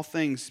restoring all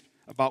things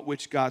about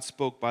which God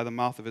spoke by the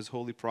mouth of his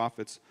holy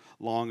prophets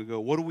long ago.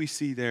 What do we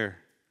see there?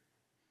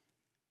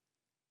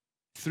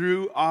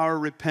 Through our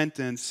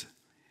repentance,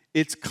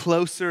 it's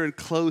closer and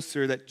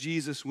closer that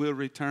Jesus will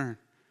return.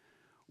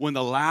 When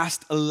the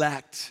last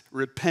elect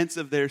repents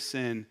of their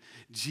sin,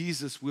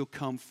 Jesus will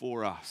come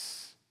for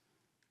us.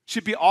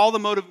 Should be all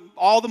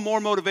the more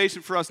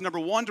motivation for us, number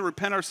one, to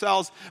repent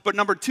ourselves, but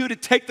number two, to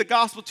take the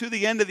gospel to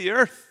the end of the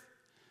earth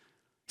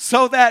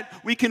so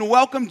that we can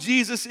welcome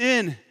Jesus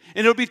in.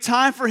 And it'll be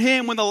time for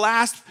him when the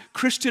last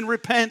Christian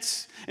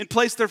repents and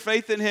place their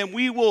faith in him.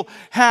 We will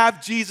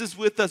have Jesus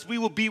with us. We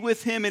will be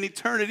with him in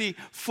eternity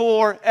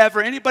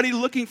forever. Anybody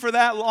looking for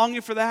that,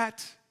 longing for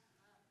that?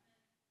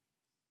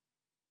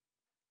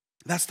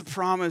 That's the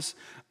promise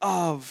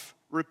of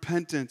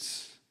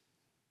repentance.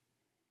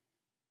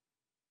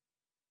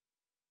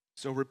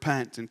 So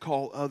repent and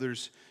call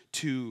others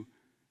to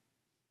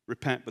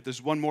repent. But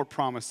there's one more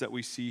promise that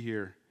we see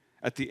here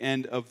at the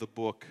end of the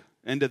book,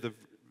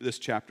 this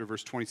chapter,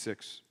 verse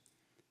 26.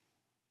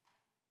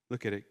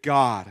 Look at it.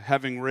 God,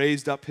 having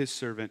raised up his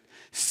servant,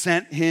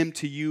 sent him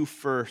to you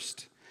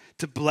first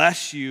to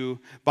bless you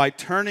by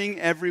turning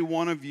every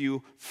one of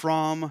you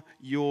from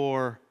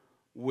your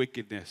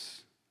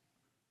wickedness.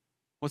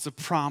 What's a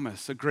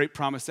promise? A great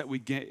promise that we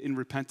get in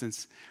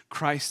repentance.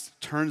 Christ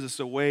turns us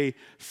away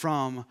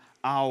from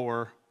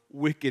our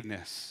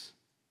wickedness.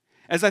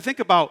 As I think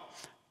about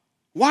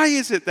why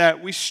is it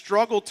that we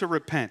struggle to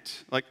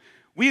repent? Like,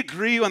 we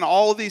agree on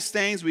all of these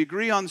things. We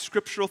agree on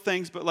scriptural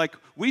things, but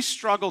we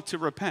struggle to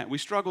repent. We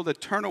struggle to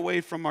turn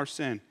away from our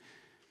sin.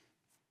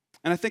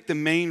 And I think the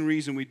main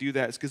reason we do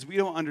that is because we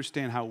don't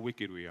understand how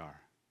wicked we are.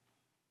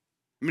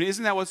 I mean,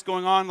 isn't that what's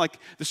going on? Like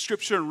the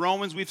scripture in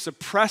Romans, we've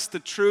suppressed the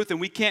truth and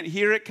we can't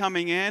hear it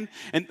coming in.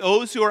 And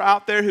those who are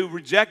out there who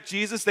reject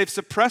Jesus, they've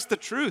suppressed the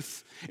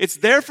truth. It's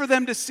there for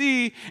them to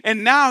see,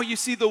 and now you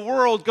see the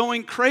world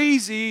going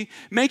crazy,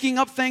 making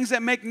up things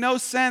that make no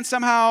sense.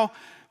 Somehow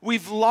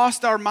we've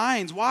lost our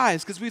minds. Why?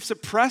 It's because we've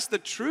suppressed the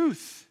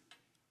truth.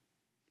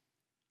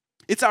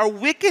 It's our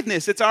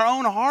wickedness. It's our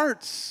own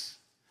hearts.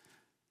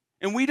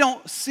 And we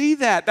don't see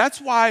that.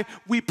 That's why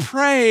we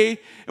pray,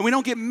 and we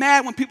don't get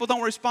mad when people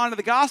don't respond to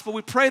the gospel.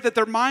 We pray that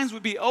their minds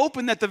would be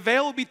open, that the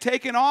veil would be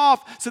taken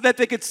off so that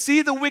they could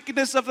see the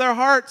wickedness of their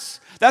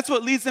hearts. That's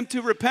what leads them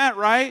to repent,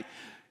 right?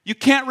 You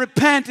can't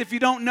repent if you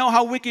don't know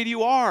how wicked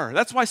you are.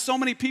 That's why so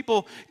many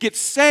people get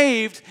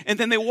saved and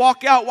then they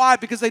walk out. Why?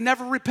 Because they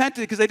never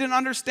repented, because they didn't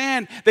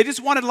understand. They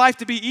just wanted life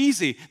to be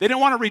easy. They didn't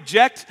want to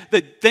reject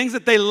the things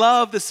that they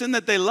love, the sin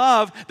that they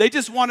love. They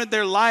just wanted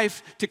their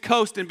life to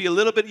coast and be a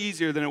little bit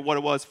easier than what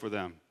it was for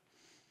them.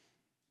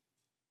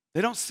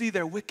 They don't see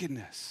their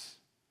wickedness.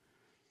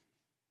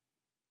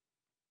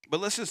 But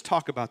let's just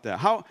talk about that.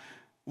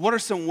 What are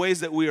some ways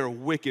that we are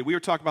wicked? We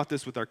were talking about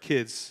this with our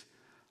kids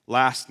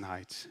last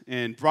night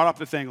and brought up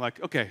the thing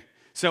like, okay,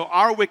 so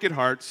our wicked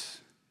hearts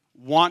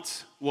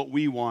want what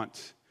we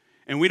want,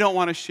 and we don't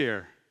want to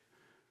share.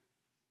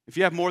 If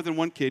you have more than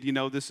one kid, you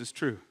know this is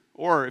true.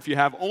 Or if you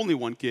have only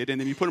one kid and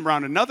then you put them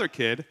around another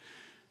kid,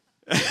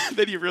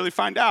 then you really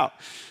find out.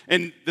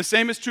 And the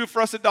same is true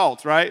for us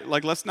adults, right?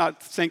 Like, let's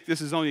not think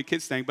this is only a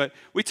kid's thing, but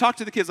we talk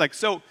to the kids like,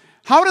 so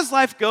how does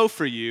life go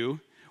for you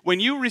when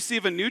you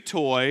receive a new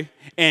toy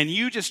and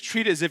you just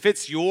treat it as if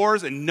it's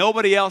yours and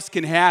nobody else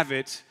can have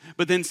it,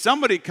 but then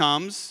somebody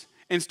comes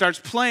and starts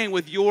playing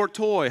with your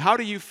toy? How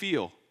do you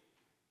feel?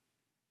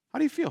 How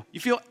do you feel? You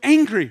feel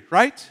angry,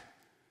 right?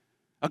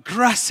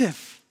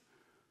 Aggressive.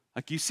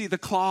 Like you see the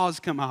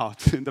claws come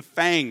out and the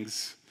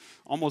fangs,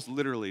 almost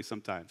literally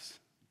sometimes.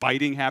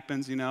 Biting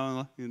happens, in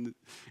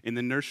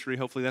the nursery.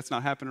 Hopefully that's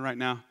not happening right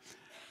now.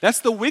 That's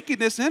the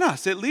wickedness in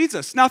us. It leads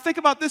us. Now think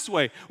about this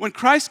way. When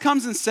Christ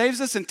comes and saves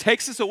us and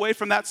takes us away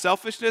from that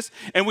selfishness,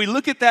 and we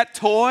look at that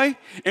toy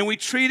and we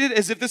treat it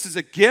as if this is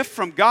a gift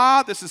from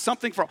God, this is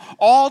something for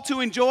all to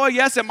enjoy.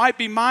 Yes, it might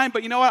be mine,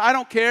 but you know what? I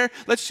don't care.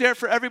 Let's share it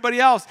for everybody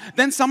else.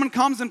 Then someone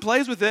comes and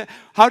plays with it.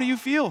 How do you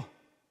feel?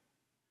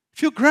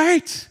 Feel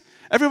great.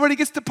 Everybody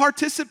gets to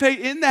participate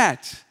in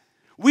that.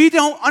 We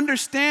don't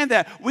understand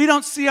that. We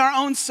don't see our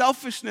own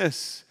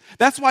selfishness.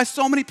 That's why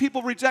so many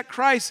people reject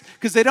Christ,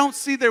 because they don't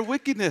see their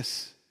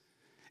wickedness.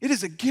 It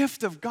is a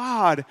gift of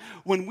God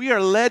when we are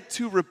led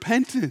to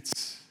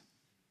repentance.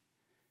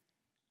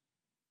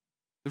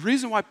 The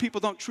reason why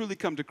people don't truly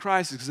come to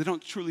Christ is because they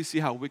don't truly see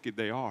how wicked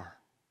they are.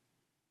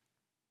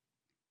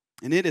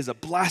 And it is a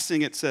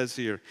blessing, it says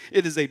here.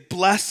 It is a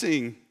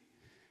blessing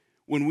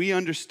when we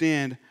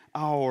understand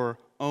our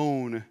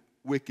own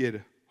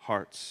wicked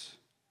hearts.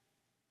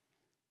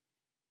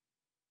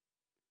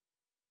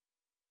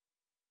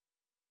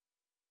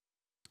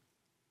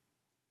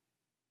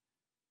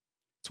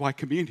 That's why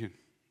communion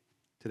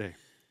today.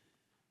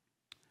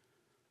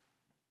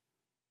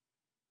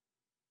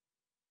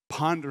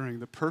 Pondering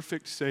the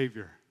perfect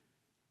Savior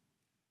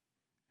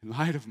in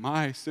light of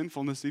my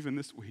sinfulness even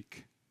this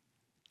week.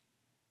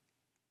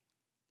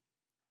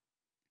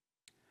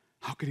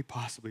 How could he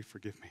possibly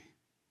forgive me?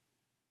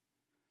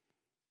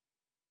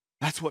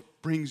 That's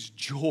what brings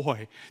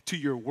joy to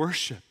your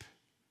worship.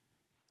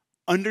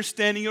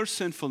 Understanding your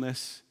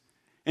sinfulness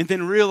and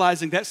then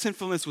realizing that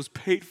sinfulness was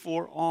paid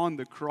for on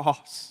the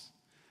cross.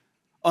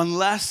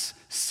 Unless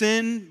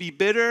sin be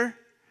bitter,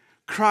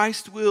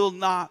 Christ will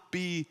not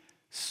be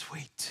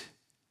sweet.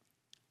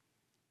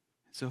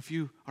 So if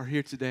you are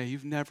here today,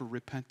 you've never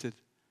repented,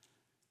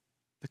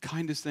 the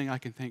kindest thing I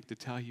can think to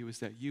tell you is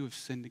that you have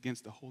sinned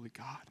against the holy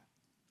God.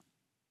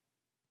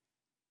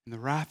 And the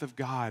wrath of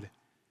God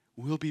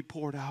will be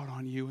poured out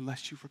on you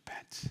unless you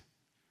repent.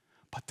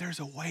 But there's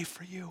a way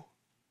for you.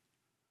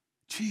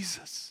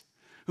 Jesus,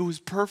 who is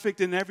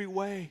perfect in every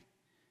way,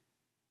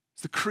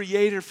 is the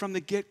creator from the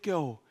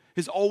get-go,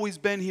 has always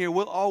been here,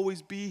 will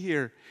always be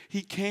here.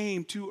 He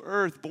came to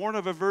earth, born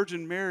of a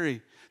Virgin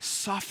Mary,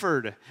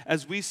 suffered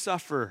as we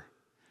suffer,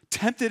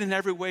 tempted in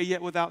every way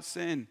yet without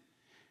sin,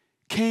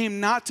 came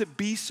not to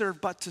be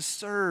served but to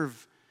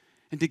serve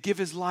and to give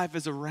his life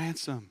as a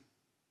ransom.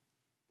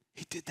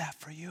 He did that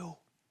for you.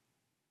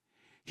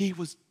 He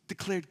was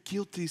declared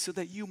guilty so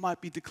that you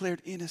might be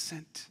declared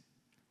innocent.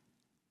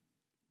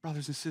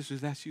 Brothers and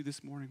sisters, that's you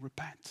this morning.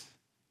 Repent.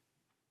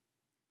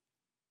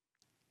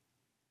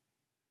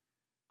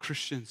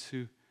 Christians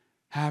who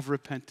have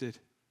repented,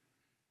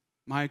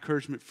 my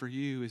encouragement for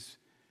you is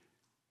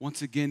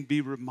once again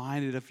be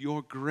reminded of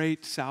your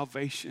great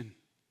salvation.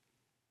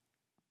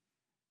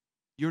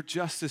 You're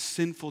just as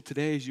sinful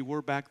today as you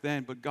were back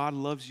then, but God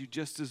loves you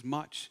just as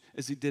much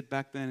as he did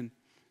back then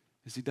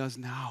as he does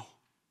now.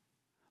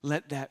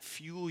 Let that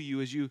fuel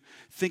you as you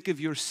think of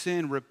your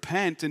sin.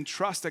 Repent and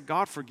trust that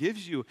God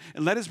forgives you,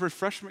 and let his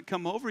refreshment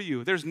come over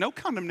you. There's no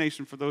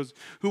condemnation for those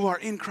who are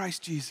in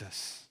Christ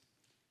Jesus.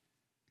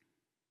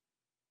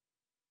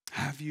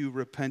 Have you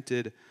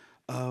repented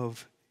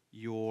of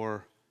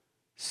your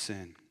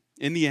sin?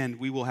 In the end,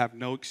 we will have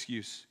no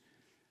excuse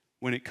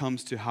when it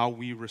comes to how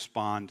we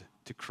respond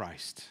to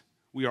Christ.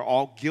 We are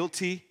all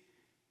guilty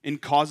in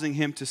causing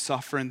him to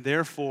suffer, and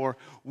therefore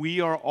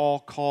we are all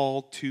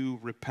called to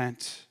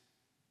repent.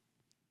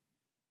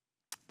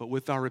 But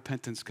with our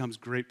repentance comes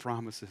great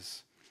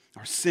promises.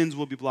 Our sins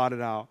will be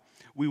blotted out.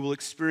 We will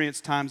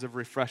experience times of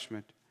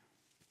refreshment.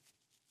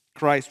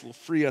 Christ will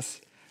free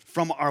us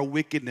from our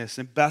wickedness.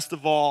 And best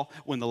of all,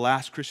 when the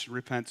last Christian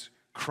repents,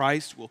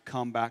 Christ will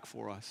come back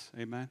for us.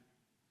 Amen?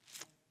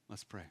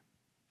 Let's pray.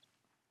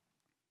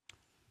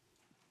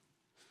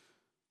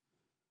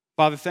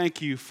 Father,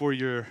 thank you for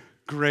your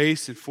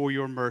grace and for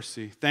your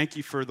mercy. Thank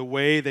you for the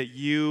way that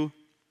you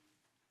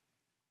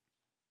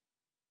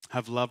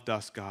have loved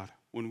us, God.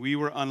 When we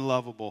were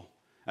unlovable,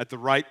 at the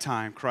right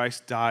time,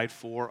 Christ died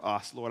for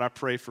us. Lord, I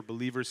pray for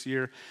believers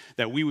here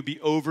that we would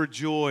be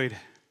overjoyed,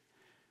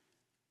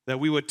 that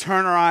we would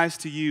turn our eyes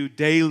to you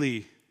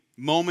daily,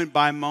 moment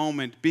by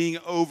moment, being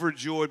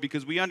overjoyed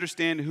because we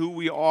understand who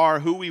we are,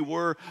 who we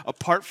were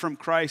apart from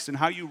Christ, and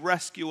how you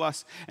rescue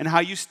us, and how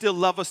you still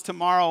love us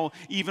tomorrow,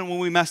 even when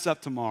we mess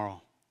up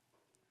tomorrow.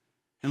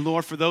 And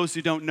Lord, for those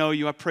who don't know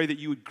you, I pray that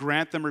you would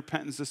grant them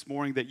repentance this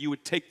morning, that you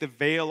would take the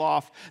veil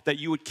off, that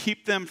you would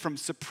keep them from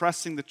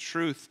suppressing the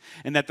truth,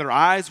 and that their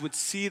eyes would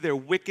see their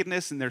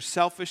wickedness and their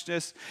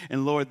selfishness,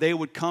 and Lord, they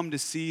would come to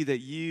see that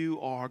you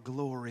are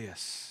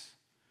glorious,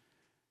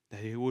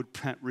 that they would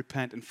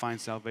repent and find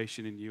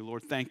salvation in you.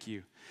 Lord, thank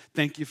you.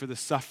 Thank you for the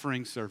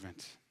suffering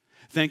servant.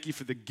 Thank you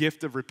for the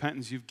gift of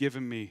repentance you've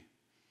given me.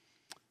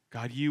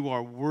 God, you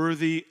are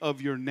worthy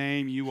of your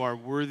name. You are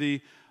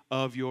worthy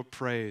of your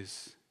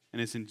praise.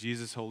 And it's in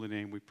Jesus' holy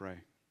name we pray.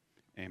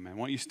 Amen.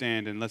 Why don't you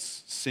stand and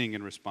let's sing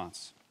in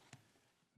response.